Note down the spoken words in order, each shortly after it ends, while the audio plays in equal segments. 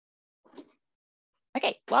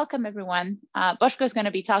Okay, welcome everyone. Bojko is going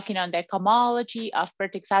to be talking on the cohomology of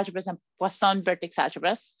vertex algebras and Poisson vertex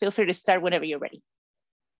algebras. Feel free to start whenever you're ready.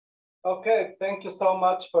 Okay, thank you so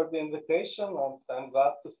much for the invitation, and I'm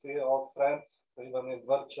glad to see all friends, even in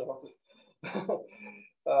virtual.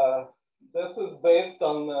 This is based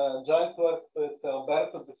on joint work with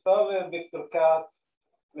Alberto Di Sole, Victor Katz,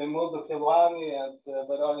 Raimundo Chilwani, and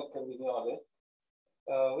Veronica Vignoli.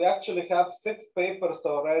 We actually have 6 papers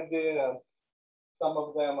already, and some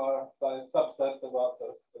of them are by subset of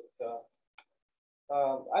authors. But,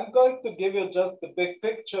 I'm going to give you just the big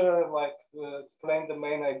picture, like explain the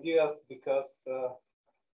main ideas, because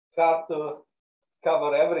it's hard to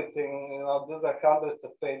cover everything. You know, these are hundreds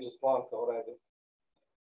of pages long already.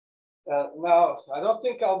 Now, I don't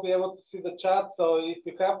think I'll be able to see the chat, so if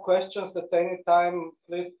you have questions at any time,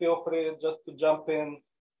 please feel free just to jump in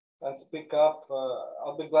and speak up.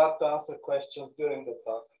 I'll be glad to answer questions during the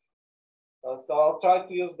talk. So I'll try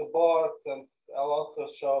to use the board, and I'll also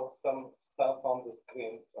show some stuff on the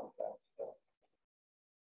screen sometimes.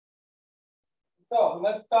 So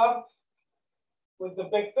let's start with the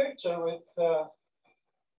big picture, with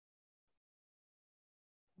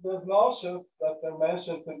these notions that are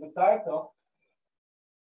mentioned in the title.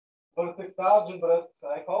 Vertex algebras.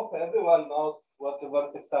 I hope everyone knows what the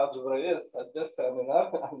vertex algebra is at this seminar.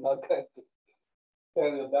 I'm not going to tell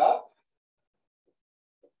you that.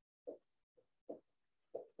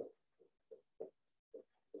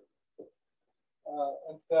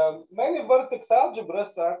 Many vertex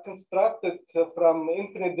algebras are constructed from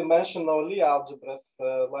infinite dimensional Lie algebras,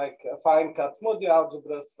 like affine Kac-Moody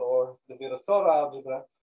algebras or the Virasoro algebra.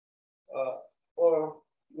 Or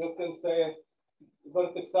you can say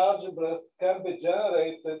vertex algebras can be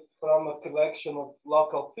generated from a collection of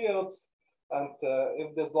local fields. And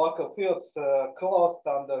if these local fields are closed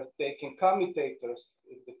under taking commutators,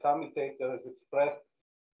 if the commutator is expressed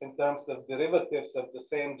in terms of derivatives of the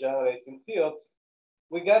same generating fields,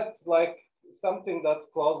 we get like something that's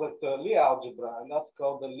closer to a Lie algebra, and that's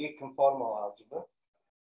called the Lie conformal algebra.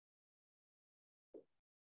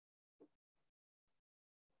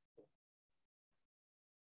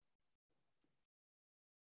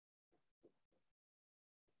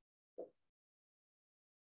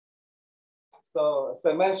 So as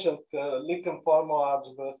I mentioned, Lie conformal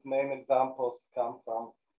algebras, main examples come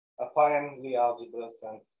from affine Lie algebras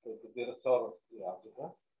and the Virasoro Lie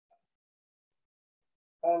algebra.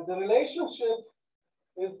 And the relationship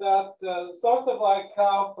is that sort of like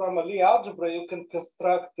how from a Lie algebra you can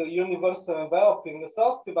construct a universal enveloping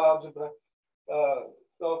associative algebra.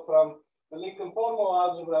 So from the Lie conformal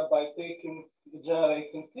algebra, by taking the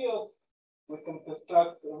generating fields, we can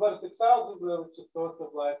construct a vertex algebra, which is sort of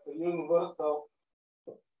like a universal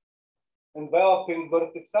enveloping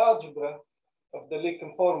vertex algebra of the Lie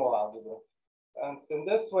conformal algebra. And in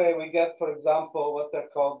this way, we get, for example, what are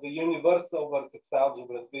called the universal vertex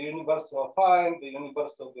algebras, the universal affine, the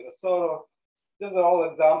universal Virasoro. These are all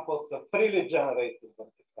examples of freely generated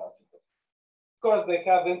vertex algebras. Of course, they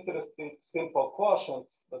have interesting simple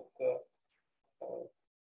quotients, but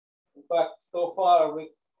in fact, so far, we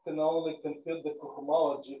can only compute the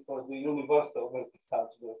cohomology for the universal vertex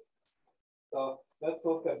algebras. So let's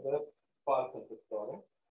look at this part of the story.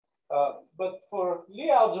 But for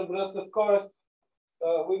Lie algebras, of course,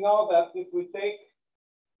 we know that if we take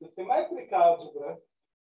the symmetric algebra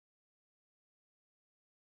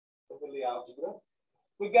of the Lie algebra,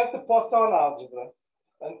 we get the Poisson algebra.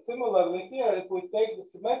 And similarly here, if we take the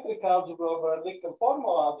symmetric algebra over a Lie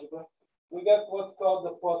conformal algebra, we get what's called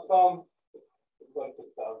the Poisson vertex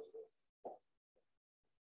algebra.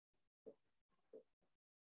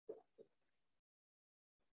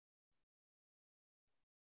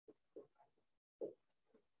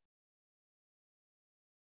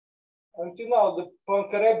 And you know, the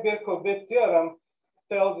Poincaré-Birkhoff theorem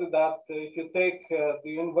tells you that if you take the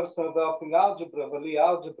universal enveloping algebra, the Lie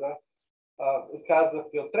algebra, it has a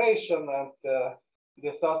filtration, and the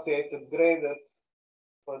associated gradient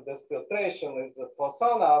for this filtration is the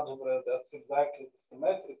Poisson algebra. That's exactly the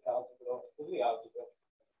symmetric algebra of the Lie algebra.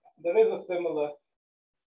 There is a similar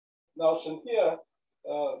notion here.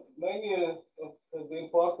 Many of the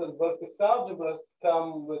important vertex algebras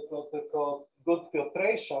come with what they call good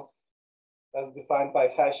filtrations, as defined by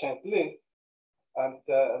Hesch and Lie. And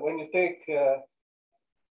when you take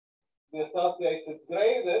the associated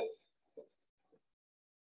gradient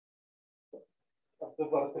of the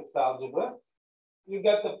vertex algebra, you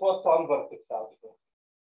get the Poisson vertex algebra.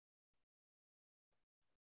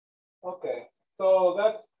 Okay, so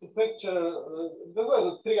that's the picture. These are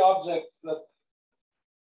the 3 objects that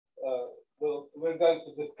we're going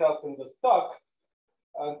to discuss in this talk.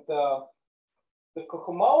 And the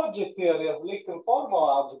cohomology theory of Lie conformal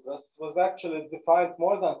algebras was actually defined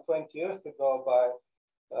more than 20 years ago by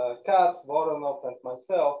Katz, Voronov, and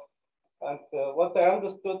myself. And what I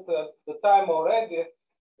understood at the time already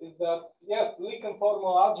is that, yes, Lie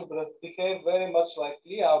conformal algebras behave very much like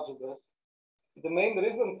Lie algebras. The main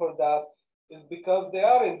reason for that is because they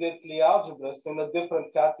are indeed Lie algebras in a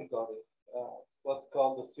different category, what's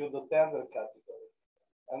called the pseudo-tensor category.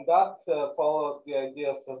 And that follows the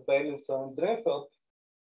ideas of Beilinson and Drinfeld,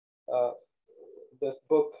 this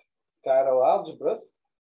book, chiral algebras,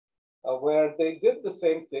 where they did the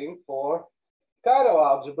same thing for chiral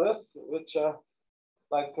algebras, which are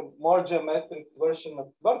like a more geometric version of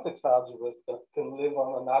vertex algebras that can live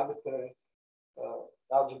on an arbitrary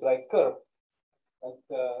algebraic curve. And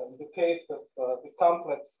in the case of the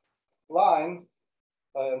complex line,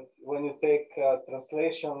 when you take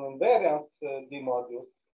translation invariant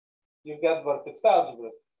d-modules, you get vertex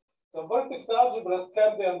algebras. So vertex algebras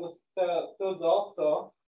can be understood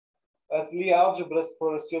also as Lie algebras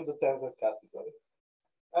for a pseudo-tensor category.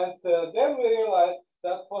 And then we realized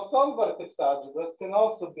that Poisson vertex algebras can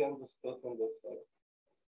also be understood in this way.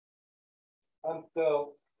 And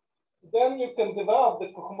then you can develop the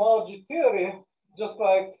cohomology theory just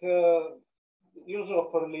like usual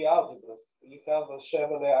for Lie algebras. You have a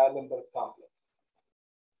Chevalier-Eilenberg complex.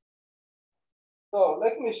 So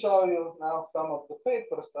let me show you now some of the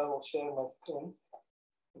papers. I will share my screen.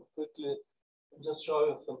 Quickly just show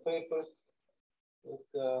you some papers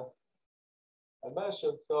that I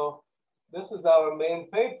mentioned. So this is our main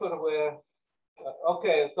paper where,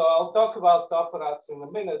 okay, so I'll talk about operands in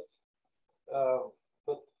a minute,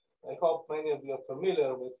 but I hope many of you are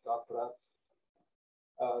familiar with operands.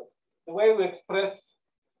 The way we express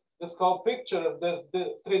this whole picture of this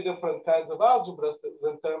three different kinds of algebras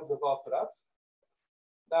in terms of operands.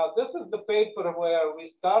 Now, this is the paper where we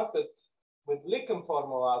started with Lie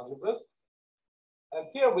conformal algebras. And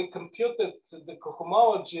here we computed the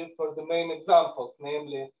cohomology for the main examples,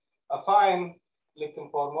 namely affine Lie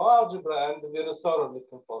conformal algebra and the Virasoro Lie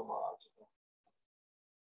conformal algebra.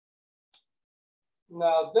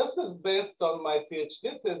 Now, this is based on my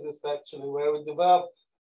PhD thesis, actually, where we developed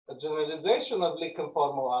a generalization of Lie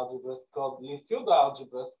conformal algebras called Lie pseudo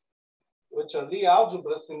algebras, which are Lie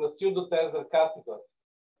algebras in the pseudo-tensor category,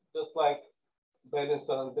 just like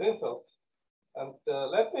Beilinson and Drinfeld. And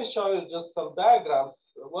let me show you just some diagrams.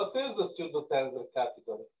 What is a pseudo-tensor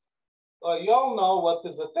category? Well, you all know what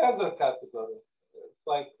is a tensor category. It's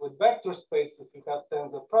like with vector spaces, you have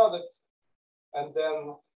tensor products, and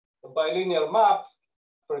then a bilinear map,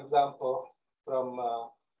 for example, from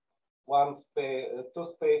two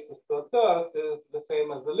spaces to a third is the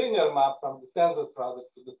same as a linear map from the tensor product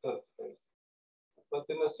to the third space. But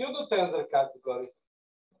in a pseudo-tensor category,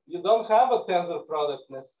 you don't have a tensor product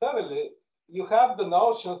necessarily. You have the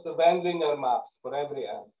notions of n-linear maps for every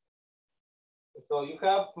n. So you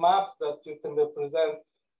have maps that you can represent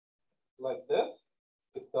like this,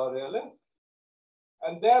 pictorially.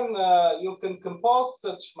 And then you can compose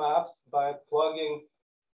such maps by plugging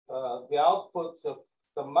the outputs of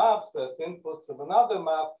some maps as inputs of another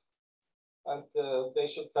map, and they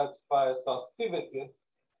should satisfy associativity.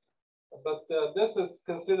 But this is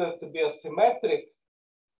considered to be a symmetric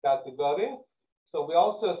category. So we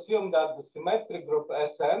also assume that the symmetric group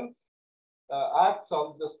Sn acts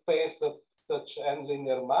on the space of such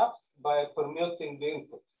n-linear maps by permuting the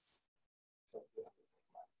inputs.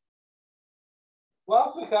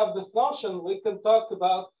 Once we have this notion, we can talk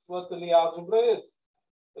about what the Lie algebra is.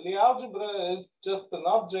 The Lie algebra is just an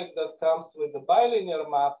object that comes with a bilinear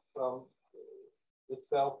map from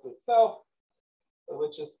itself to itself,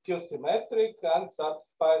 which is Q-symmetric and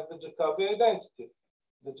satisfies the Jacobi identity.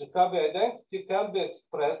 The Jacobi identity can be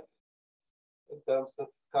expressed in terms of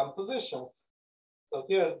compositions. So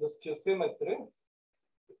here's the Q-symmetry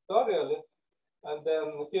pictorially, and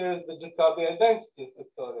then here is the Jacobi identity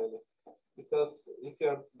pictorially. Because if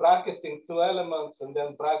you're bracketing two elements and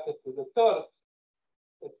then bracket to the third,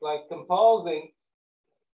 it's like composing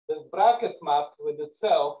this bracket map with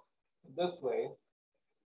itself this way,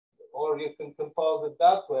 or you can compose it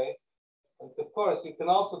that way. And of course, you can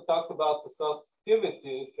also talk about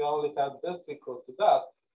associativity if you only have this equal to that.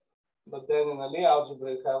 But then in a Lie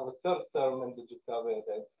algebra, you have a third term in the Jacobi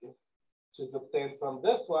identity, which is obtained from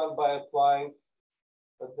this one by applying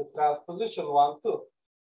the transposition 1, 2.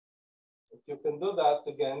 You can do that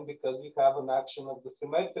again because you have an action of the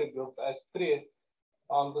symmetric group S3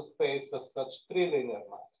 on the space of such three linear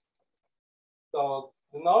maps. So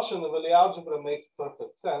the notion of a Lie algebra makes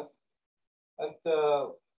perfect sense. And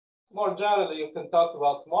more generally, you can talk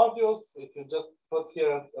about modules. If you just put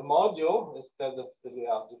here a module instead of the Lie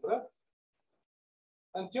algebra.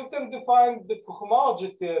 And you can define the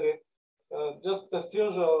cohomology theory just as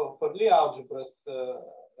usual for Lie algebras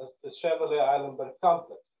as the Chevalier-Eilenberg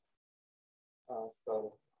complex.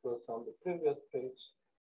 So it was on the previous page.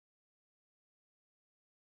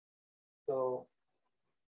 So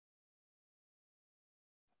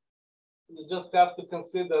you just have to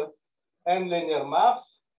consider n linear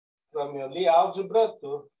maps from your Lie algebra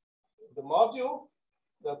to the module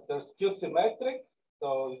that they're skew symmetric.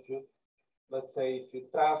 So if you, let's say, if you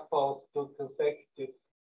transpose two consecutive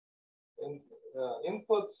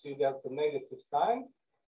inputs, you get the negative sign.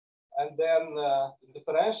 And then the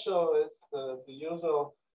differential is the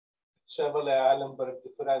usual Chevalier-Eilenberg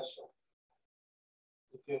differential.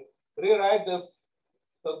 If you rewrite this,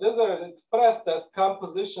 so these are expressed as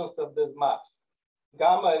compositions of these maps.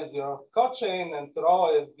 Gamma is your cochain and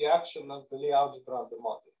rho is the action of the Lie algebra on the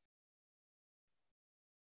module.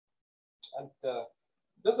 And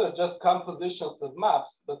these are just compositions of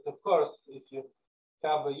maps, but of course, if you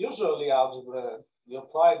have a usual Lie algebra, you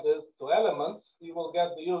apply this to elements, you will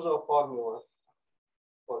get the usual formulas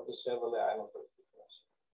for the Chevalier-Eilenberg differential.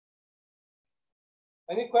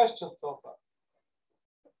 Any questions so far?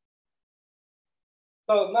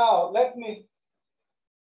 So now let me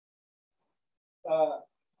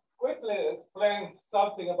quickly explain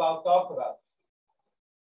something about operands.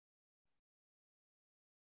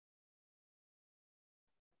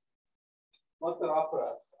 What are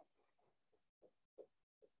operands?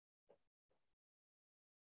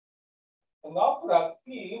 An operand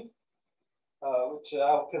P, which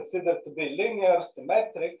I'll consider to be linear,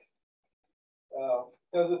 symmetric,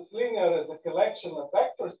 because it's linear, is a collection of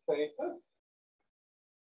vector spaces.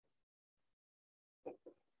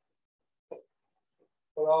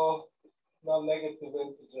 For all non-negative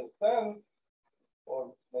integers n,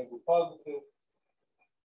 or maybe positive.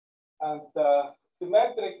 And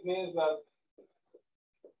symmetric means that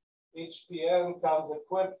each Pn comes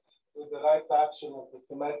equipped with the right action of the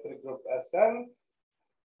symmetric group Sn.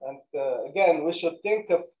 And again, we should think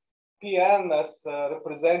of Pn as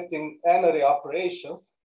representing n-ary operations.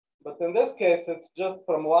 But in this case, it's just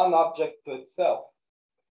from one object to itself.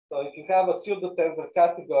 So if you have a pseudo-tensor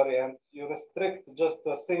category and you restrict just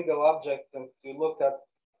to a single object and you look at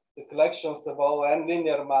the collections of all n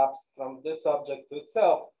linear maps from this object to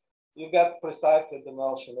itself, you get precisely the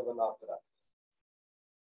notion of an operand.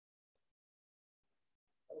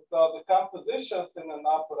 And so the compositions in an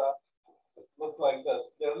operand look like this.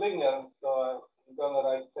 They're linear, so I'm going to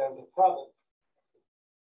write tensor product.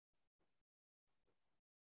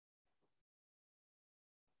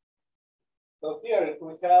 So here, if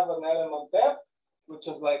we have an element F, which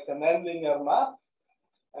is like an n-linear map,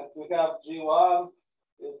 and we have G1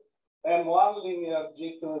 is M1 linear,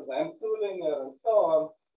 G2 is M2 linear, and so on.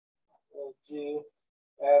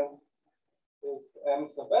 Gn is M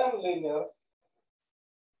sub n linear.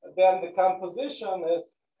 And then the composition is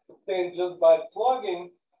obtained just by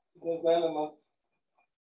plugging these elements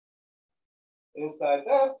inside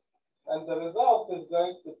F, and the result is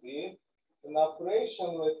going to be an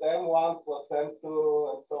operation with M1 plus M2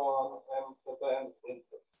 and so on, M sub n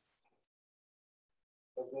inputs.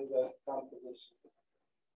 So these are compositions.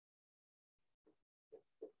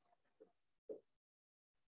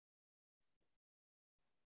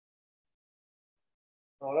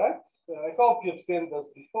 All right, I hope you've seen this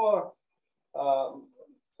before.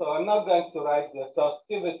 So I'm not going to write the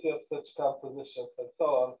associativity of such compositions and so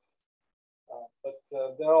on, but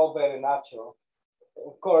they're all very natural.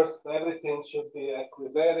 Of course, everything should be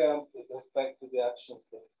equivariant with respect to the actions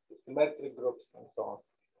of the symmetric groups and so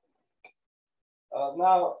on.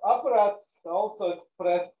 Now, operands are also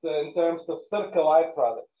expressed in terms of circle I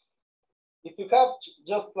products. If you have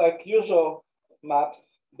just like usual maps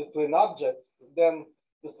between objects, then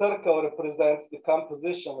the circle represents the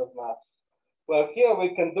composition of maps. Well, here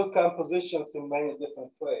we can do compositions in many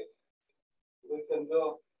different ways. We can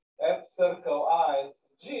do F circle I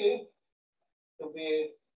G to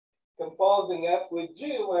be composing F with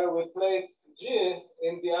G, where we place G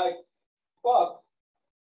in the I spot,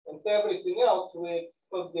 and everything else we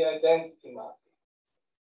put the identity map.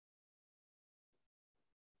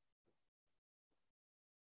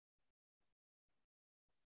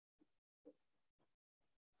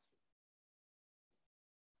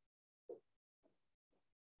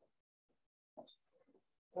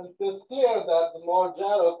 And it's clear that the more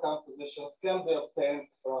general compositions can be obtained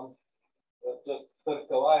from just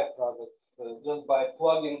circle I products, just by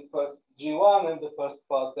plugging first G1 in the first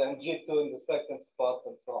spot, then G2 in the second spot,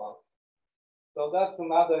 and so on. So that's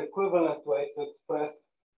another equivalent way to express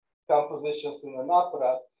compositions in an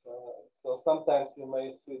operand. So sometimes you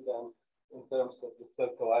may see them in terms of the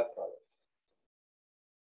circle I products.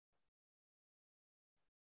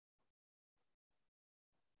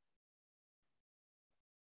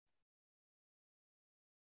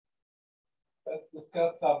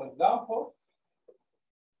 discuss some examples.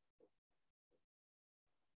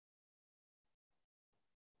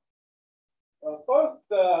 First,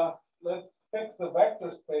 let's fix the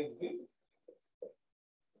vector space V.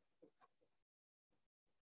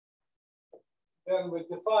 Then we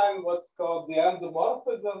define what's called the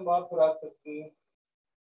endomorphism apparatus V.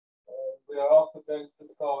 We are also going to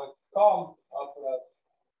call it COM apparatus.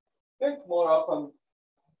 I think more often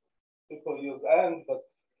people use N, but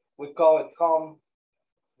we call it COM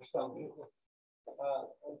for some reason.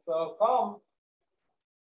 And so COM,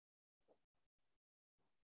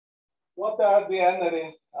 what are the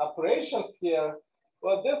n-ary operations here?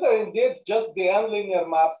 Well, these are indeed just the n-linear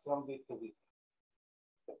maps from V to V.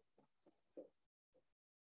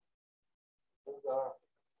 These are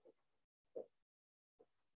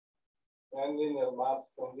n-linear maps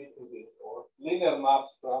from V to V, or linear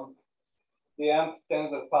maps from the nth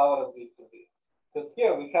tensor power of V to V. Because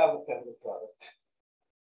here we have a tensor product.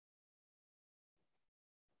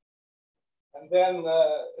 And then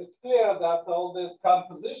it's clear that all these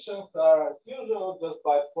compositions are as usual just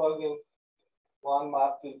by plugging one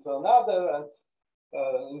map into another.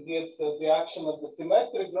 And indeed, the action of the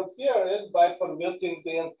symmetric group here is by permuting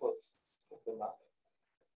the inputs of the map.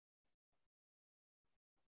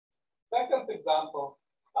 Second example,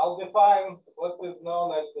 I'll define what is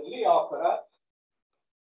known as the Lie operand.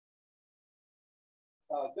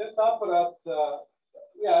 This operand,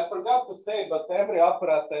 yeah, I forgot to say, but every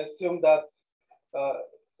operand, I assume that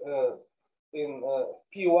in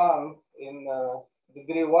P1, in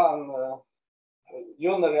degree 1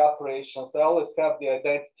 unary operations, they always have the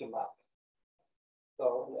identity map.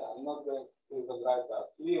 So yeah, I'm not going to even write that.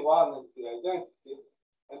 Lie1 is the identity,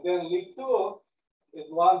 and then Lie2 is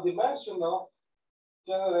one-dimensional,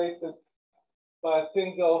 generated by a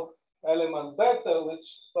single element beta, which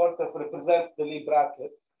sort of represents the Lie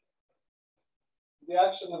bracket. The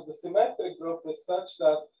action of the symmetric group is such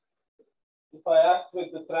that if I act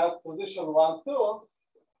with the transposition 1, 2,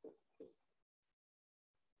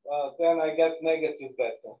 then I get negative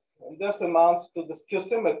beta. And this amounts to the skew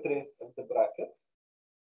symmetry of the bracket.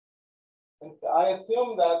 And I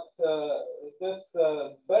assume that this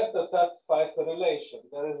beta satisfies a relation.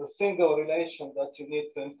 There is a single relation that you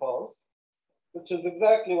need to impose, which is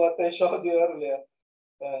exactly what I showed you earlier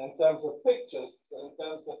in terms of pictures. In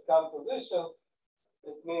terms of compositions,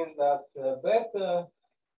 it means that beta,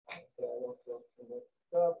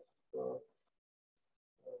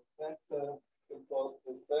 beta composed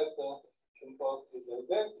with beta composed with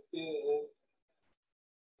identity is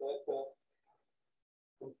beta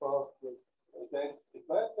composed with identity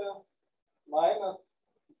beta minus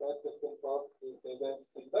beta composed with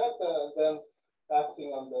identity beta, and then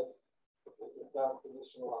acting on this with the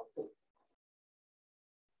transposition 1, 2.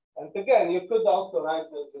 And again, you could also write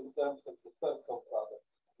this in terms of the circle product.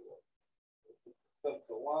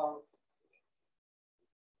 Circle 1,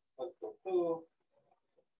 circle 2,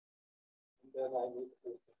 and then I need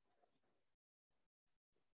to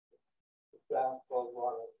transpose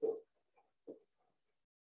 1 and 2.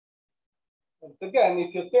 And again,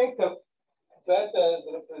 if you think of beta as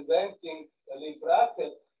representing the Lie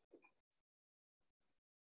bracket,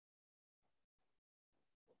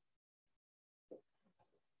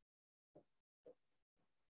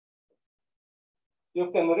 you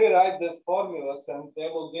can rewrite these formulas and they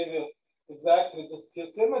will give you exactly the skew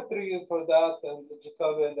symmetry for that and the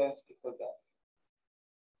Jacobian density for that.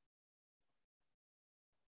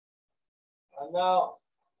 And now,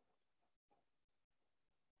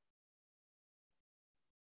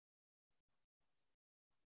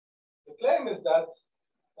 the claim is that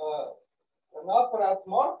an operand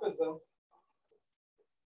morphism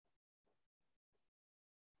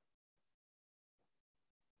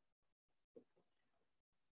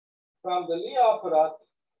from the Lie operand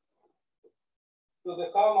to the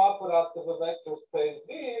COM operand of a vector space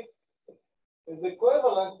V is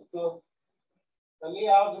equivalent to the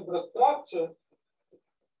Lie algebra structure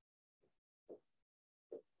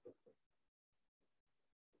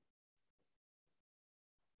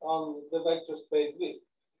on the vector space V.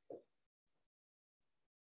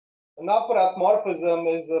 An operand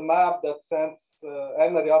morphism is a map that sends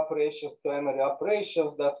n-ary operations to n-ary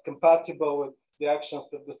operations that's compatible with the actions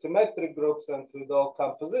of the symmetric groups and with all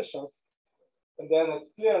compositions. And then it's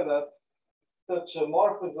clear that such a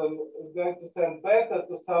morphism is going to send beta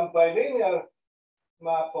to some bilinear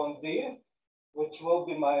map on V, which will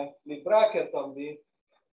be my Lie bracket on V.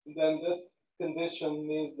 And then this condition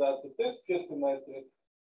means that it is skew-symmetric.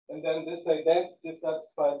 And then this identity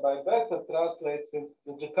satisfied by beta translates into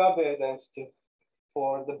the Jacobi identity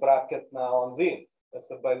for the bracket now on V. That's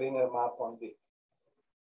a bilinear map on V.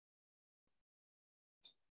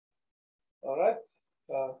 All right.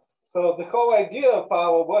 So the whole idea of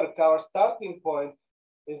our work, our starting point,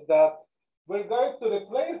 is that we're going to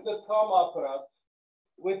replace this home operator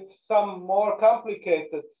with some more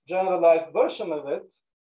complicated generalized version of it.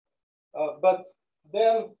 But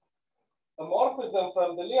then a morphism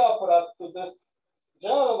from the Lie operator to this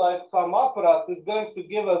generalized home operator is going to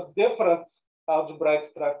give us different algebraic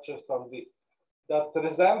structures on V that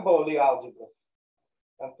resemble Lie algebras.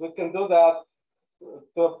 And we can do that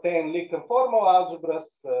to obtain Lie conformal algebras,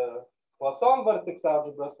 Poisson vertex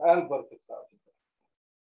algebras, and vertex algebras.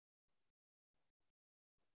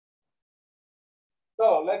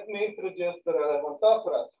 So let me introduce the relevant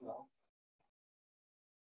operators now.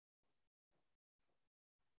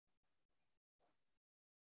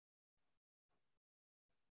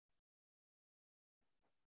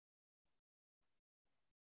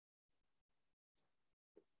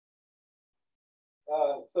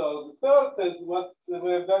 So the third is what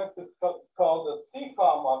we're going to call the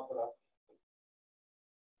C-com operator.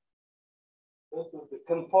 This is the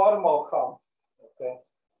conformal home. Okay.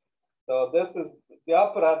 So this is the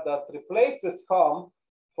operator that replaces home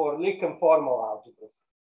for Lie conformal algebras.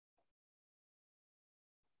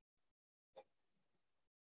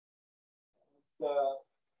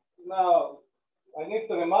 Now, I need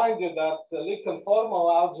to remind you that the Lie conformal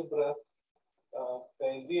algebra, the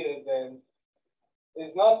idea again,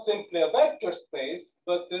 is not simply a vector space,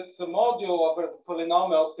 but it's a module over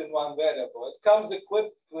polynomials in one variable. It comes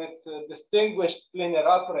equipped with a distinguished linear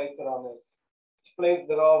operator on it, which plays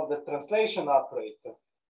the role of the translation operator.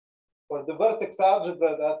 For the vertex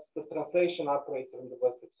algebra, that's the translation operator in the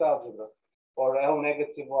vertex algebra, or L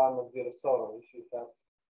negative one of Virasoro, if you have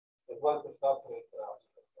the vertex operator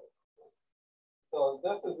algebra. So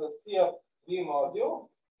this is a CFD module.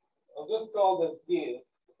 I'll just call this D,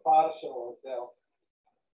 partial of Del.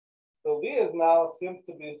 So V is now assumed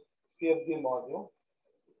to be CFD module.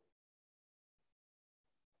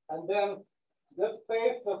 And then this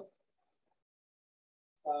space of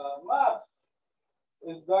maps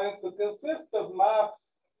is going to consist of maps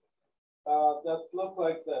that look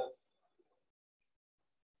like this.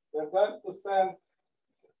 We're going to send,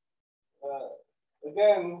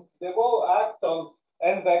 again, they will act on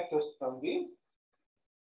n vectors from V,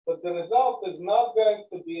 but the result is not going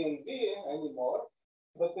to be in V anymore,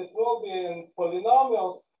 but it will be in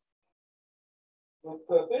polynomials with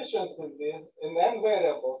coefficients in V in n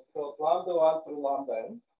variables, so lambda 1 through lambda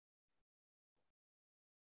n.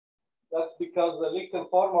 That's because the Lie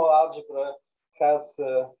conformal algebra has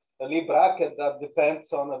a Lie bracket that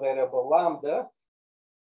depends on a variable lambda.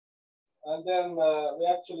 And then we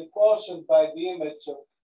actually quotient by the image of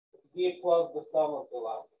D plus the sum of the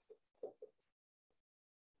lambda.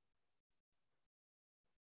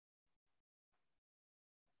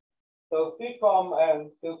 So CCOM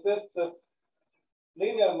n consists of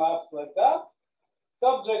linear maps like that,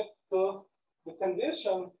 subject to the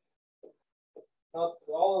condition, not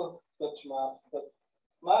all such maps, but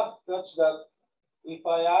maps such that if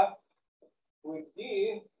I act with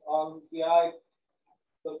D on the I,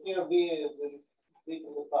 so here V is in D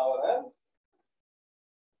to the power n,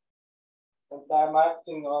 and I'm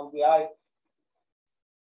acting on the I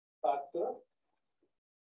factor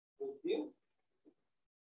with D.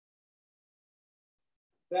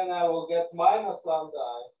 Then I will get minus lambda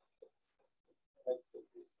I.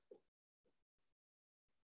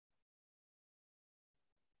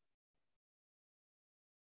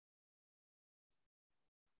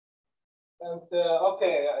 And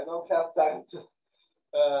okay, I don't have time to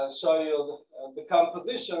show you the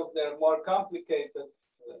compositions. They're more complicated.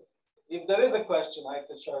 If there is a question, I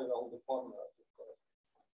can show you all the formulas, of course.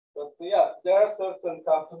 But yeah, there are certain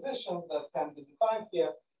compositions that can be defined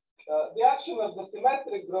here. The action of the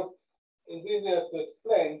symmetric group is easier to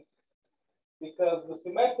explain because the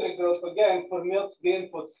symmetric group again permutes the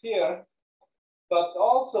inputs here, but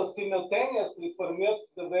also simultaneously permutes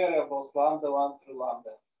the variables lambda 1 through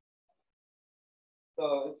lambda.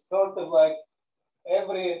 So it's sort of like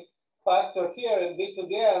every factor here in D to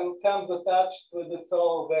the n comes attached with its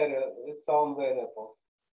own variable.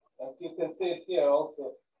 And you can see it here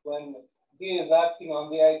also when D is acting on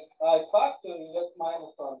the I factor, you get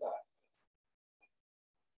minus on that.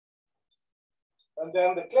 And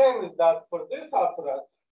then the claim is that for this operator,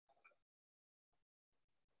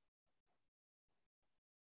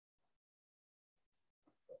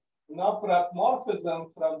 an operator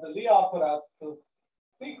morphism from the Lie operator to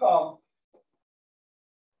CCOM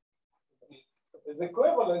is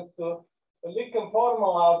equivalent to a Lie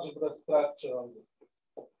conformal algebra structure on this.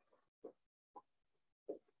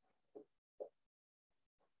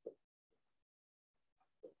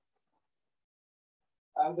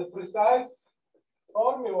 And the precise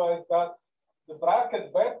formula is that the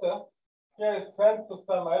bracket beta here is sent to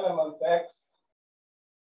some element x,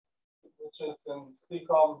 which is in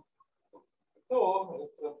CCOM 2.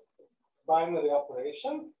 It's a binary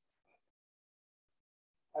operation.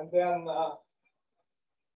 And then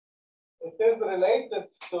it is related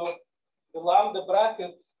to the lambda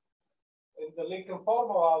bracket in the Lie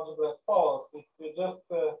conformal algebra as follows. If you just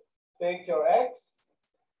take your x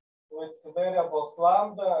with the variables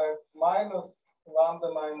lambda and minus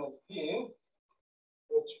lambda minus p,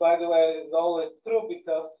 which by the way is always true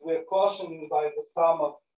because we're quotient by the sum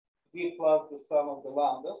of d plus the sum of the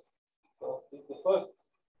lambdas. So if the first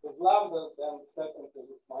is lambda, then the second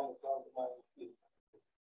is minus lambda minus p.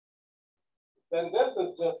 Then this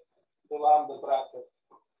is just the lambda bracket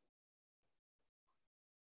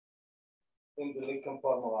in the Lie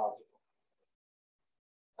conformal algebra.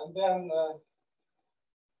 And then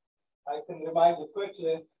I can remind you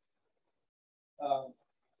quickly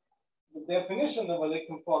the definition of a Lie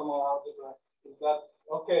conformal algebra is that,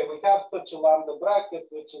 okay, we have such a lambda bracket,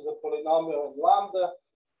 which is a polynomial in lambda,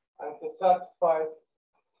 and it satisfies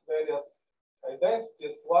various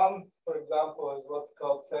identities. One, for example, is what's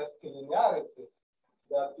called Sesky linearity,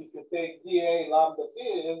 that if you take dA lambda p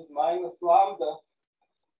is minus lambda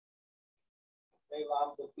a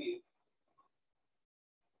lambda p.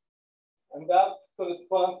 And that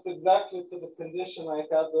corresponds exactly to the condition I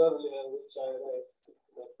had earlier, which I raised,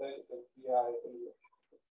 the base of pi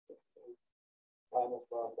minus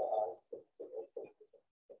lambda I.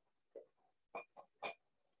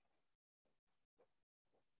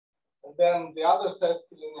 And then the other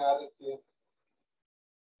Sesky linearity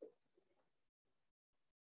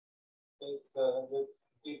is with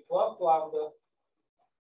d plus lambda,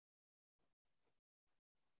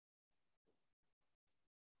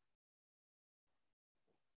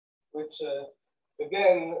 which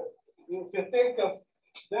again, if you think of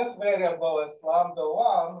this variable as lambda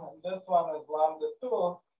 1 and this one as lambda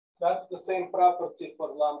 2, that's the same property for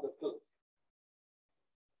lambda 2.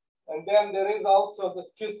 And then there is also the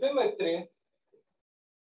skew symmetry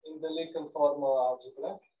in the Lie conformal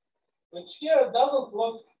algebra, which here doesn't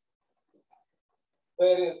look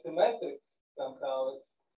very symmetric somehow. It's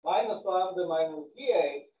minus lambda minus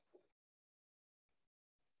dA.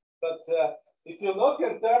 But if you look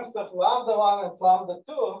in terms of lambda 1 and lambda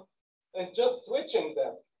 2, it's just switching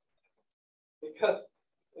them. Because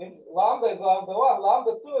if lambda is lambda 1,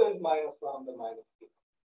 lambda 2 is minus lambda minus 2.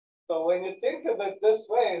 So when you think of it this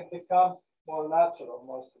way, it becomes more natural,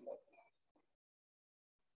 more symmetric.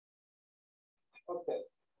 Okay.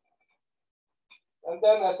 And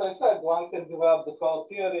then, as I said, one can develop the whole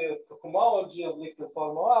theory of cohomology of Lie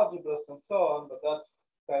conformal algebras and so on, but that's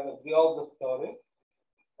kind of the older story.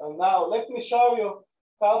 And now let me show you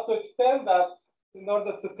how to extend that in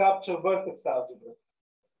order to capture vertex algebra.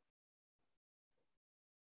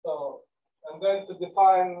 So I'm going to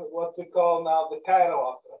define what we call now the Cairo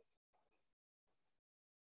opera.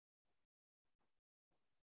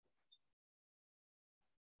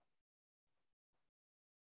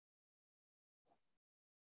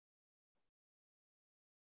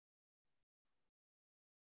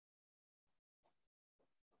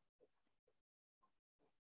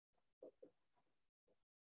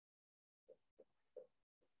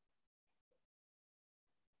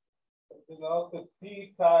 Denoted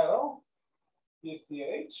P Cairo,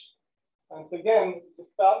 PCH. And again, the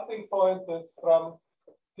starting point is from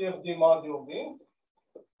CFD module B,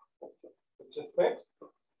 which is fixed.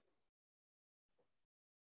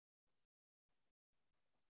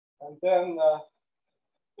 And then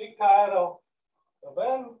P Cairo of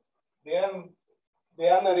N, the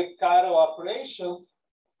analytic Cairo operations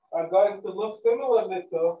are going to look similarly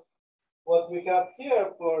to what we have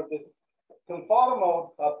here for the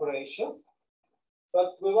conformal operations,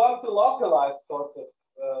 but we want to localize sort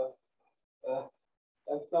of.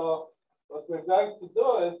 And so what we're going to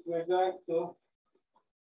do is we're going to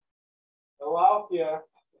allow here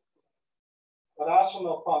a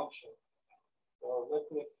rational function. So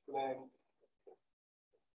let me explain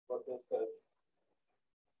what this is.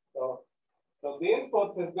 So the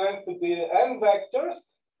input is going to be n vectors,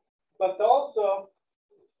 but also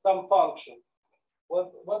some function.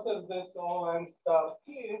 What is this O(n star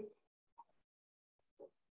t?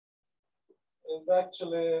 Is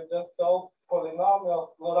actually just all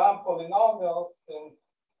polynomials, Laurent polynomials in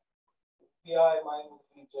pi minus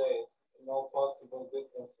vj in all possible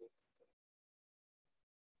differences.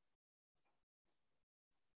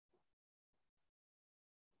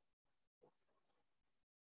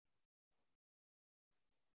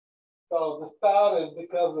 So the star is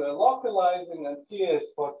because we're localizing, and T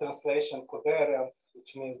is for translation covariant,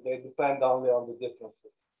 which means they depend only on the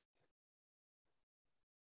differences.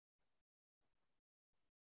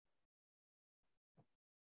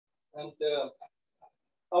 And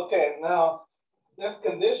okay, now this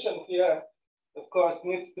condition here, of course,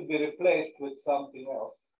 needs to be replaced with something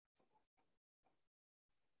else.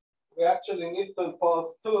 We actually need to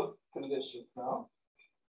impose two conditions now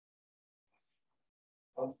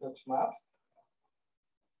on such maps.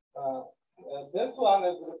 This one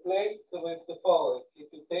is replaced with the following.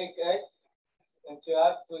 If you take x and you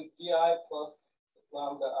add to gi plus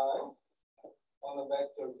lambda I on a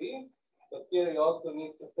vector b, so here you also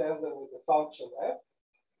need to tensor with the function f.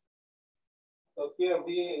 So here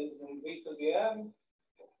b is in b to the n,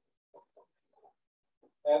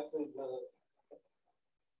 f is the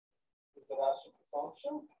rational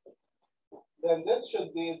function. Then this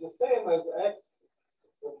should be the same as x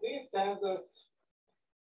to b tensored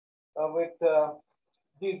with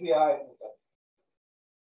dzi.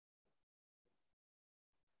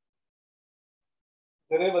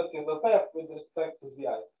 Derivative of f with respect to zi.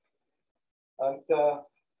 And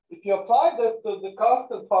if you apply this to the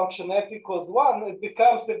constant function f equals 1, it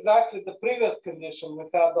becomes exactly the previous condition we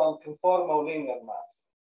had on conformal linear maps.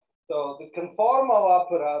 So the conformal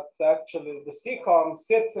apparatus, actually the cohom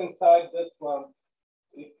sits inside this one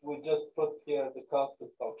if we just put here the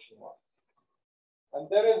constant function 1. And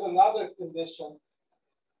there is another condition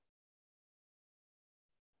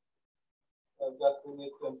that we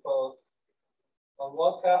need to impose on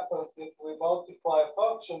what happens if we multiply a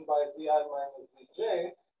function by zi minus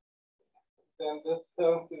dj, then this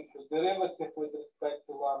turns into derivative with respect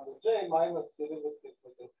to lambda j minus derivative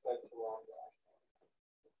with respect to lambda I.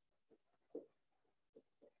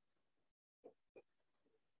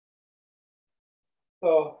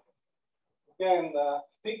 So again,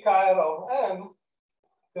 p chiral n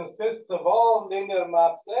consists of all linear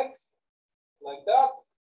maps x like that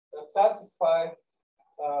satisfy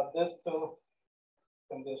these two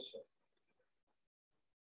conditions.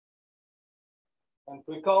 And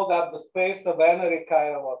we call that the space of n-ary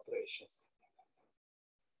chiral operations.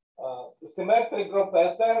 The symmetric group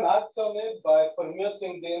Sn acts on it by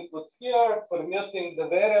permuting the inputs here, permuting the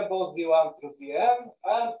variables z1 through zn,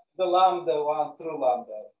 and the lambda 1 through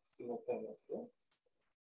lambda simultaneously.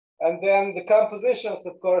 And then the compositions,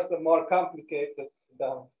 of course, are more complicated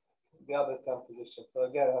than the other compositions. So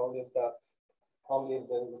again, I'll leave that only if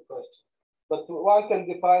there is a question. But one can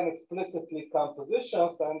define explicitly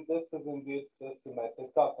compositions, and this is indeed the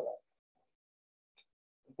symmetric operator.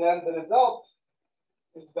 Then the result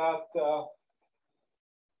is that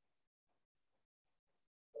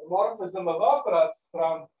morphism of operators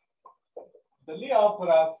from the Lie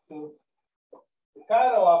operator to the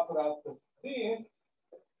chiral operator of B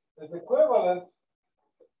is equivalent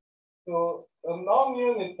to a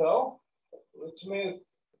non-unital, which means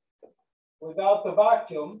without a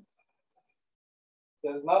vacuum.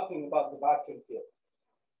 There's nothing about the vacuum here.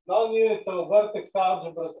 Non-unital vertex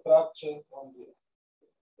algebra structure on B.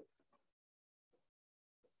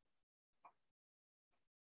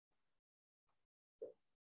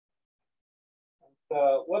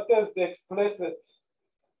 What is the explicit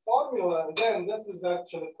formula? Again, this is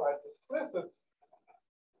actually quite explicit.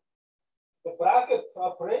 The bracket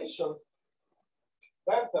operation,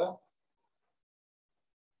 beta,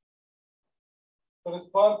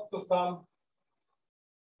 corresponds to some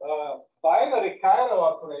binary chiral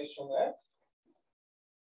operation x.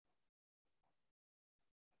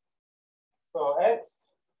 So x,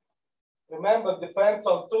 remember, depends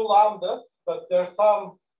on two lambdas, but there's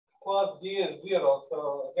some plus d is 0.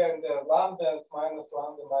 So again, there are lambda minus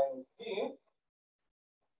b.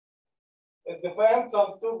 It depends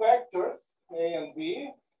on two vectors, a and b.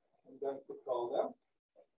 I'm going to call them.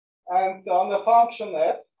 And on the function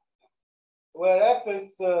f, where f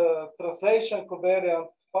is a translation covariant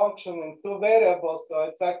function in two variables, so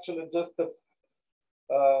it's actually just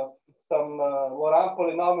some Laurent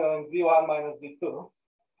polynomial in z1 minus z2.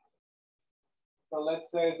 So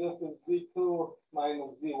let's say this is z2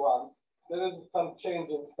 minus z1. There is some change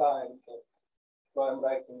in sign, so I'm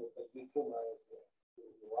writing it as z2 minus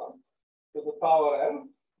z1 to the power n.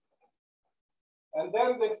 And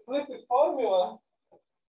then the explicit formula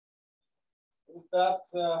is that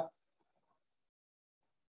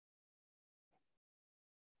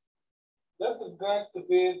this is going to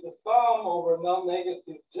be the sum over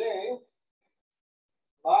non-negative j,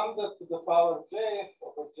 lambda to the power j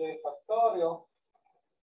over j factorial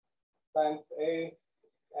times a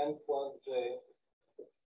n plus j,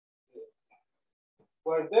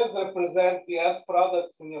 where this represents the f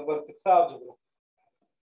products in your vertex algebra.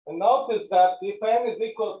 And notice that if n is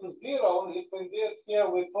equal to 0, if indeed here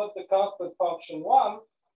we put the constant function 1,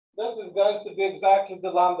 this is going to be exactly the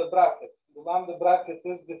lambda bracket. The lambda bracket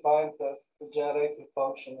is defined as the generated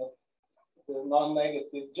function of the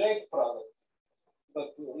non-negative J products.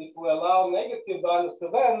 But if we allow negative values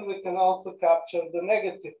of n, we can also capture the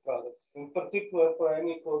negative products. In particular, for n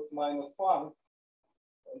equals -1,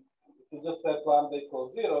 if you just set lambda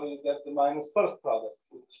equals 0, you get the minus first product,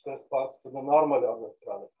 which corresponds to the normal order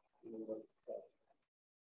product.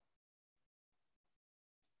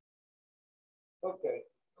 Okay,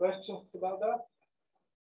 questions about that?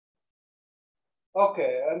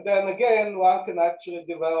 Okay, and then again, one can actually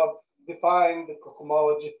define the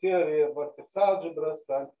cohomology theory of vertex algebras.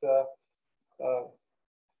 And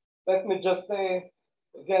let me just say,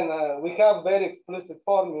 again, we have very explicit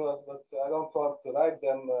formulas, but I don't want to write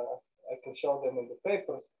them. I can show them in the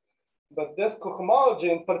papers. But this cohomology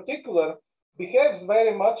in particular behaves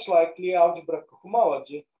very much like Lie algebra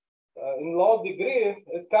cohomology. In low degree,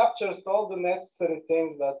 it captures all the necessary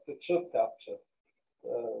things that it should capture.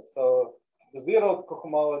 So the zeroth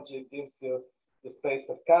cohomology gives you the space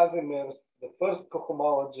of Casimirs. The first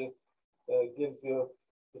cohomology gives you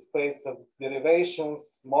the space of derivations,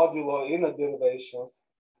 modulo inner derivations.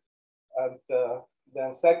 And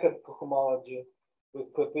then second cohomology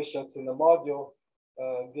with coefficients in the module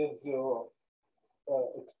gives you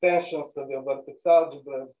extensions of your vertex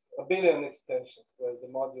algebra, a billion extensions, where the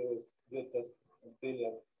module is viewed as a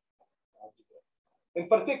billion algebra. In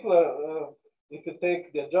particular, if you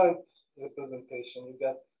take the adjoint representation, you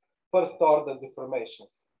get first order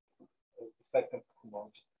deformations, the second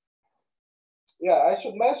cohomology. Yeah, I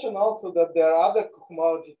should mention also that there are other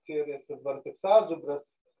cohomology theories of vertex algebras.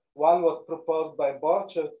 One was proposed by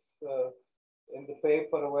Borchertz in the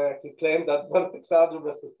paper where he claimed that vertex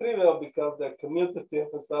algebras are trivial because they're commutative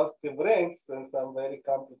associative rings in some very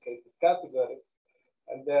complicated category.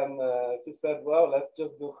 And then he said, well, let's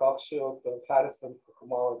just do Hochschild and Harrison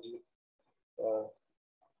cohomology.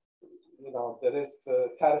 You know, there is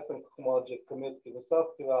Harrison cohomology of commutative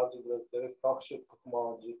associative algebras. There is Hochschild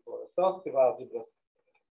cohomology for associative algebras.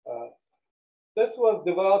 This was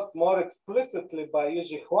developed more explicitly by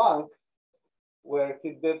Yizhi Huang, where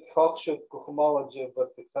he did Hochschild cohomology of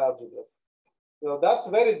vertex algebras. So that's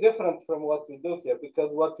very different from what we do here,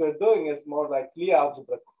 because what we're doing is more like Lie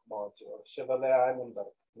algebra cohomology or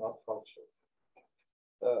Chevalier-Einenberg, not Hochschild.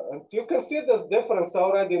 And you can see this difference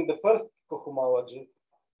already in the first cohomology,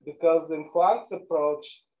 because in Huang's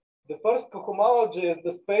approach, the first cohomology is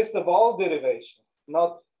the space of all derivations,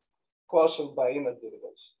 not quotient by inner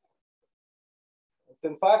derivations.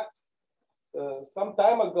 In fact, some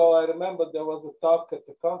time ago, I remember there was a talk at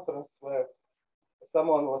the conference where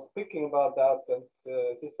someone was speaking about that, and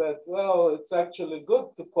he said, well, it's actually good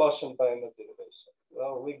to quotient by inner derivations.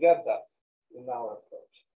 Well, we get that in our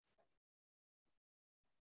approach.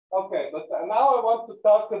 Okay, but now I want to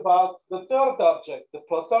talk about the third object, the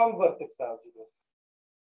Poisson vertex algebras.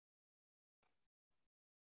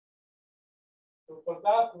 So for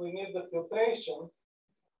that, we need the filtration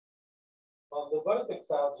of the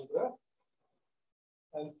vertex algebra.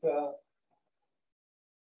 And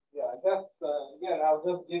yeah, I guess, again, I'll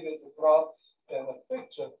just give it a broad kind of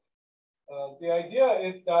picture. The idea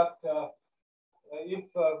is that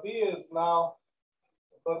if V is now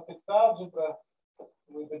a vertex algebra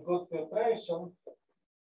with a good filtration,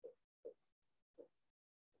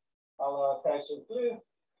 a la Cauchy-Lie,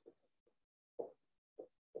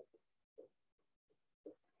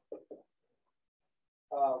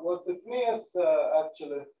 what it means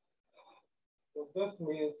actually, what this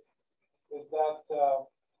means is that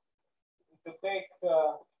if you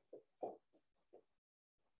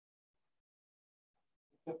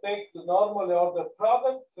take the normally ordered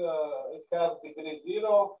product, it has degree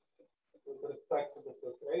 0 with respect to the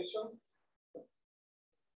filtration.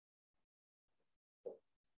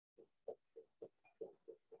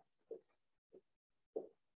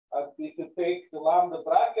 And if you take the lambda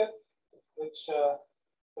bracket, which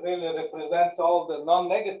really represents all the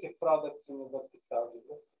non-negative products in the vertex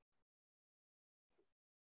algebra,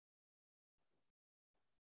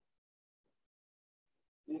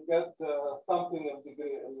 you get something of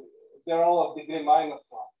degree, they're all of degree -1.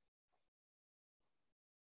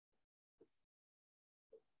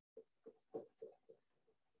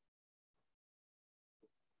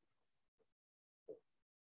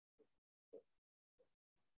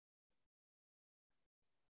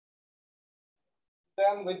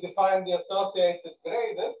 Then we define the associated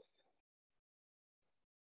gradient,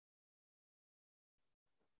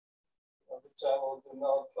 which I will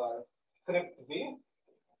denote by script V.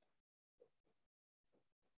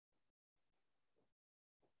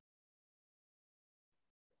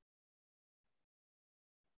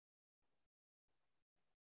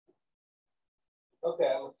 Okay,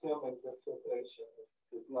 I'm assuming the filtration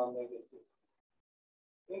is non-negative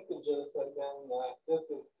integers, and then this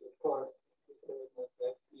is, of course, the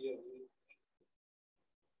F here.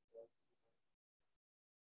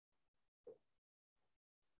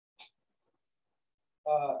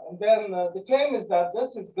 And then the claim is that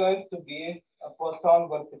this is going to be a Poisson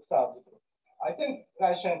vertex algebra. I think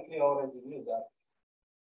Guy Shankly already knew that.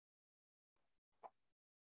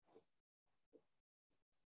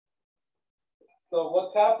 So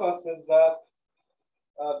what happens is that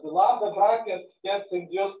the lambda bracket gets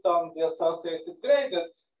induced on the associated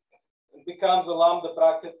gradient. It becomes a lambda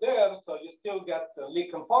bracket there, so you still get the Lie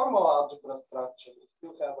conformal algebra structure. You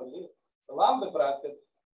still have a lambda bracket.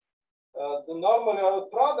 The normal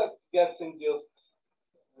product gets induced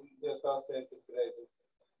in the associated gradient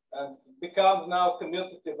and becomes now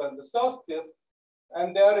commutative and dissociative,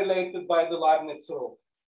 and they're related by the Leibniz rule.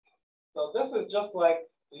 So this is just like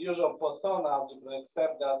the usual Poisson algebra,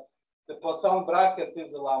 except that the Poisson bracket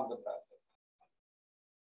is a lambda bracket.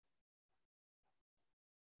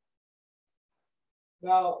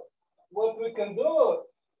 Now, what we can do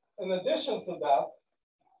in addition to that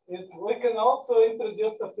is we can also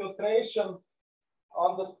introduce a filtration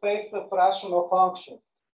on the space of rational functions.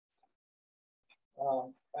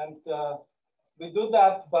 We do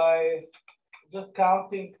that by just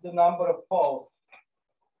counting the number of poles.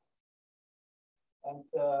 And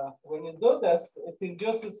when you do this, it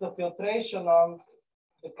induces a filtration on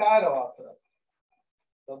the Cairo operand.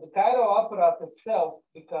 So the Cairo operand itself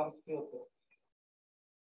becomes filtered.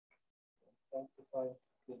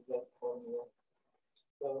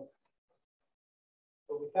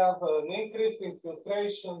 So we have an increasing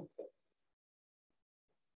filtration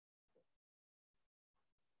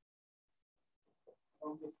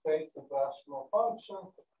on the space of rational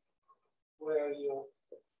functions, where you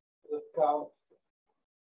just count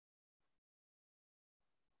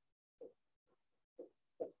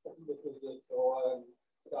this is just O and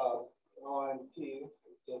star, O and T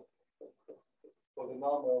is just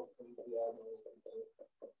polynomials and the other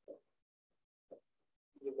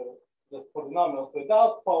just polynomials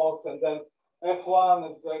without poles, and then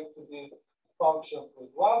F1 is going to be functions with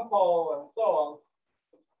one pole and so on.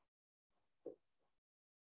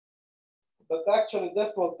 But actually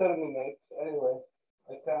this will terminate anyway.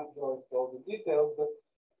 I can't go into all the details, but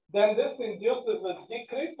then this induces a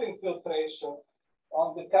decreasing filtration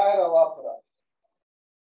on the chiral operand.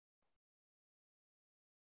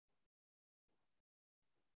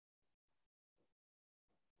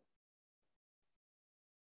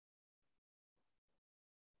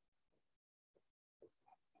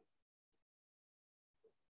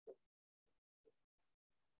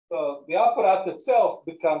 So the operand itself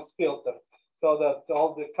becomes filtered, so that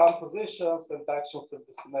all the compositions and actions of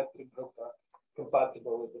the symmetric group are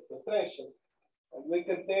compatible with the filtration. And we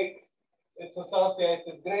can take its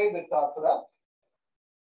associated graded operand.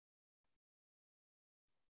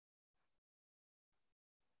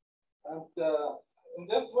 And in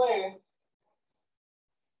this way,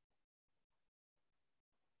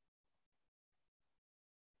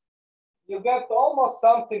 you get almost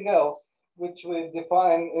something else, which we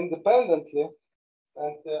define independently,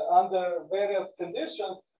 and under various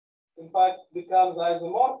conditions, in fact, becomes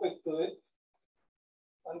isomorphic to it.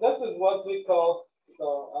 And this is what we call,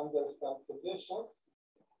 so under some conditions,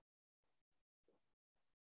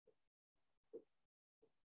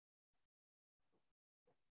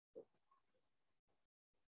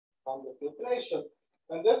 on the filtration.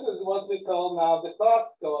 And this is what we call now the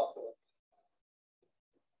classical operand.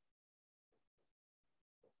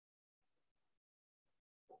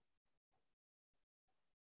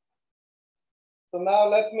 So now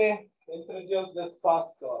let me introduce this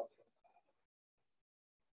classical operand.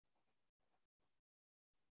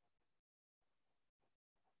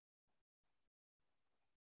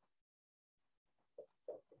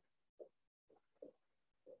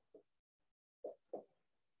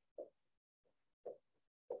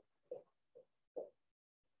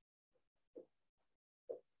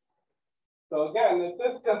 So again, it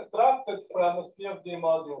is constructed from a CFD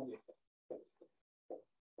module.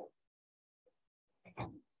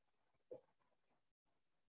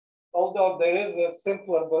 Although there is a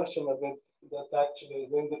simpler version of it that actually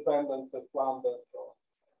is independent of lambda.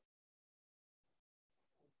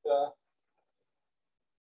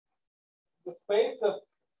 The space of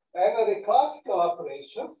any classical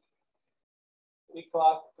operations, E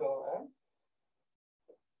classical n,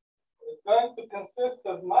 is going to consist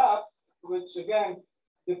of maps, which again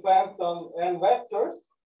depend on n vectors.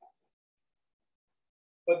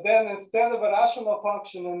 But then instead of a rational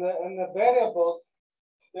function in the variables,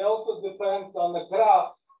 they also depend on the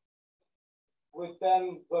graph with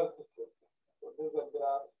 10 vertices. So these are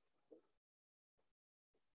graphs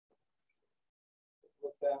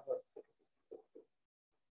with 10 vertices.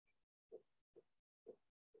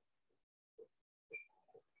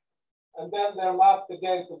 And then they're mapped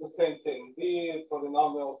again to the same thing. The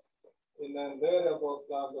polynomials in n variables,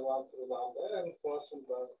 lambda 1 through lambda n, portions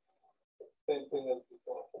are same thing as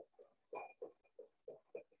before.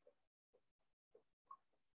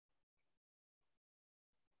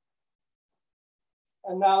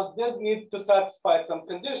 And now this needs to satisfy some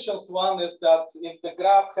conditions. One is that if the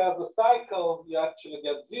graph has a cycle, you actually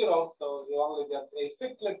get 0, so you only get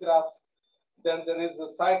acyclic graphs. Then there is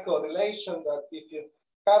a cycle relation that if you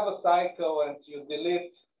have a cycle and you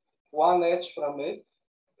delete one edge from it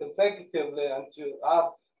consecutively and you add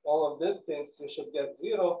all of these things, you should get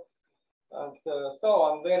 0, and so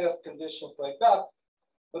on, various conditions like that.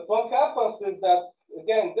 But what happens is that,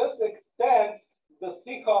 again, this extends the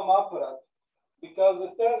cohom operator, because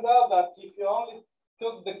it turns out that if you only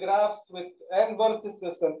took the graphs with n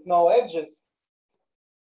vertices and no edges,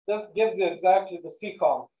 this gives you exactly the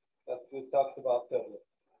cohom that we talked about earlier.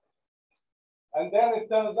 And then it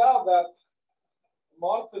turns out that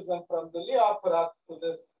morphism from the Lie operator to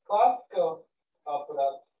this classical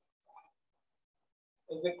operator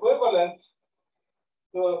is equivalent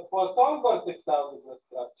to a Poisson vertex algebra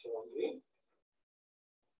structurally.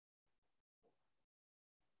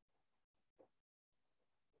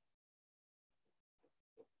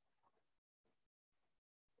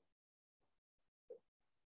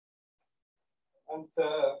 And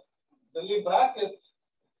the Lie bracket,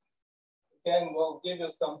 again, will give you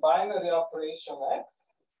some binary operation x.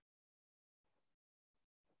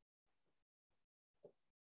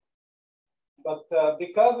 But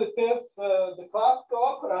because it is the classical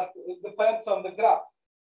operator, it depends on the graph.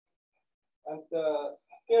 And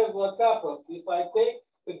here's what happens. If I take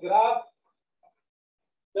the graph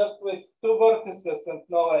just with 2 vertices and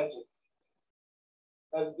no edges,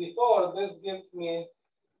 as before, this gives me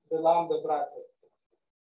the lambda bracket.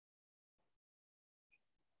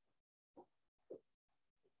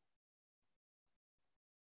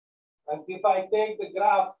 And if I take the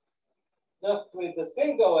graph just with a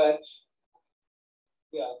single edge,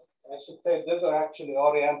 yeah, I should say these are actually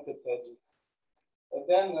oriented edges. And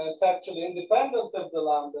then it's actually independent of the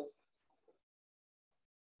lambdas.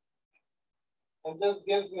 And this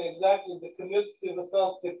gives me exactly the commutative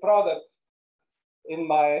associative product in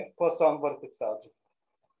my Poisson vertex algebra.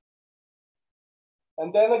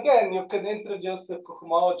 And then again, you can introduce the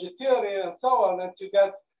cohomology theory and so on, and you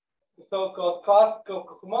get the so-called classical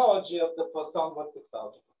cohomology of the Poisson vertex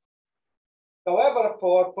algebra. However,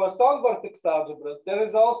 for Poisson vertex algebras, there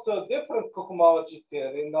is also a different cohomology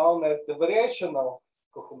theory known as the variational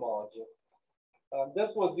cohomology.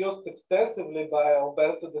 This was used extensively by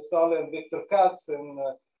Alberto De Sole and Victor Katz in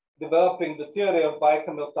developing the theory of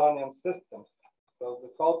bihamiltonian systems. So the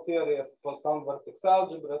whole theory of Poisson vertex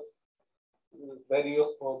algebras is very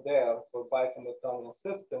useful there for bihamiltonian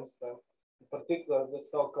systems, and in particular, the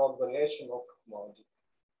so-called variational cohomology.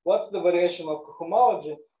 What's the variational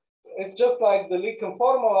cohomology? It's just like the Lie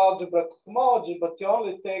conformal algebra cohomology, but you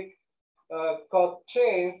only take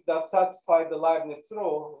chains that satisfy the Leibniz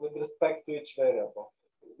rule with respect to each variable,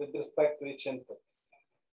 with respect to each input.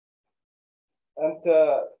 And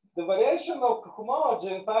the variational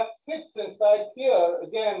cohomology, in fact, sits inside here,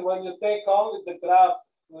 again, when you take only the graphs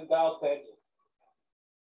without edges.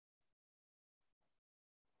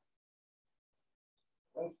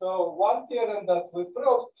 And so one theorem that we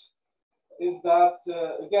proved is that,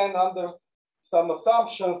 again, under some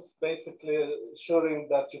assumptions, basically assuring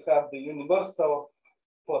that you have the universal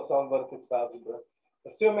Poisson vertex algebra,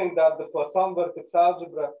 assuming that the Poisson vertex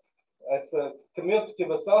algebra as a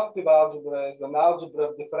commutative associative algebra is an algebra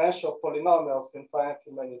of differential polynomials in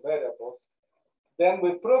finitely many variables, then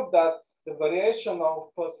we prove that the variational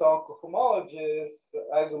Poisson cohomology is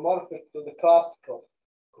isomorphic to the classical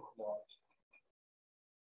cohomology.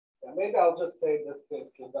 And maybe I'll just say this thing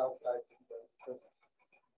without typing them, because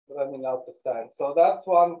running out of time. So that's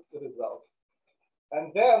one result.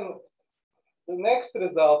 And then the next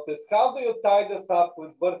result is, how do you tie this up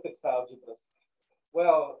with vertex algebras?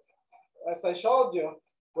 Well, as I showed you,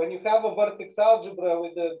 when you have a vertex algebra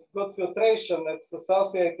with a good filtration, its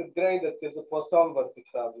associated gradient is a Poisson vertex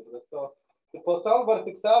algebra. So the Poisson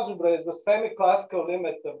vertex algebra is a semi-classical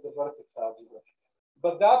limit of the vertex algebra.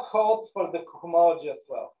 But that holds for the cohomology as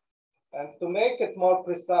well. And to make it more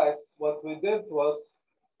precise, what we did was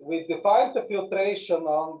we defined the filtration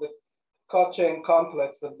on the cochain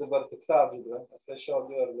complex of the vertex algebra, as I showed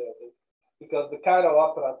you earlier, because the chiral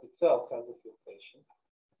operator itself has a filtration.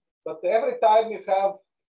 But every time you have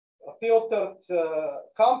a filtered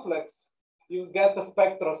complex, you get a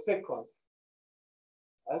spectral sequence.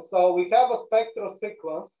 And so we have a spectral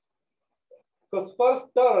sequence because first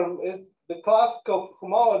term is the classical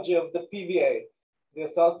homology of the PVA, the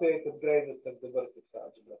associated gradient of the vertex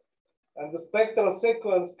algebra. And the spectral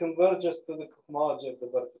sequence converges to the cohomology of the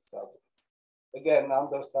vertex algebra, again,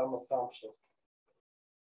 under some assumptions.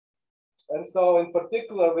 And so in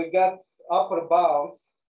particular, we get upper bounds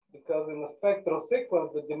because in the spectral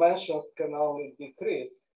sequence, the dimensions can only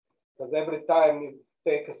decrease because every time you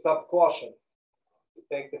take a subquotient, you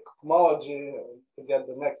take the cohomology to get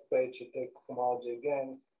the next page, you take cohomology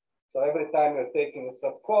again. So every time you're taking a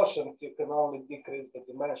subquotient, you can only decrease the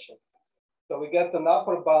dimension. So we get an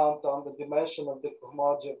upper bound on the dimension of the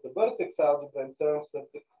cohomology of the vertex algebra in terms of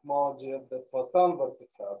the cohomology of the Poisson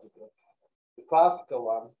vertex algebra, the classical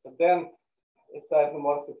one. But then it's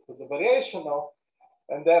isomorphic to the variational.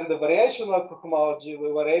 And then the variational cohomology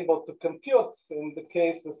we were able to compute in the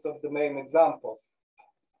cases of the main examples.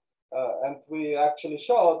 And we actually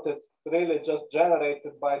showed it's really just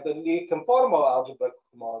generated by the Lie conformal algebra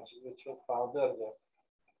cohomology, which was found earlier.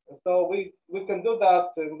 And so we can do that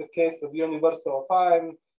in the case of universal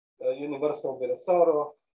affine, universal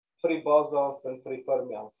Virasoro, free bosons, and free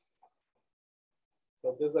fermions.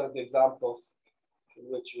 So these are the examples in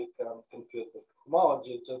which we can compute the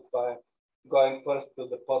cohomology just by going first to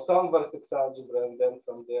the Poisson vertex algebra and then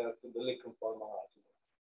from there to the Lie conformal algebra.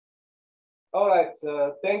 All right,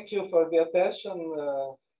 thank you for the attention.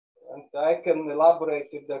 And I can elaborate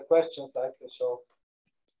if there are questions. I can show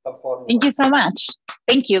some formulas. Thank you so much.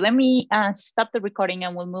 Thank you. Let me stop the recording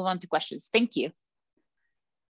and we'll move on to questions. Thank you.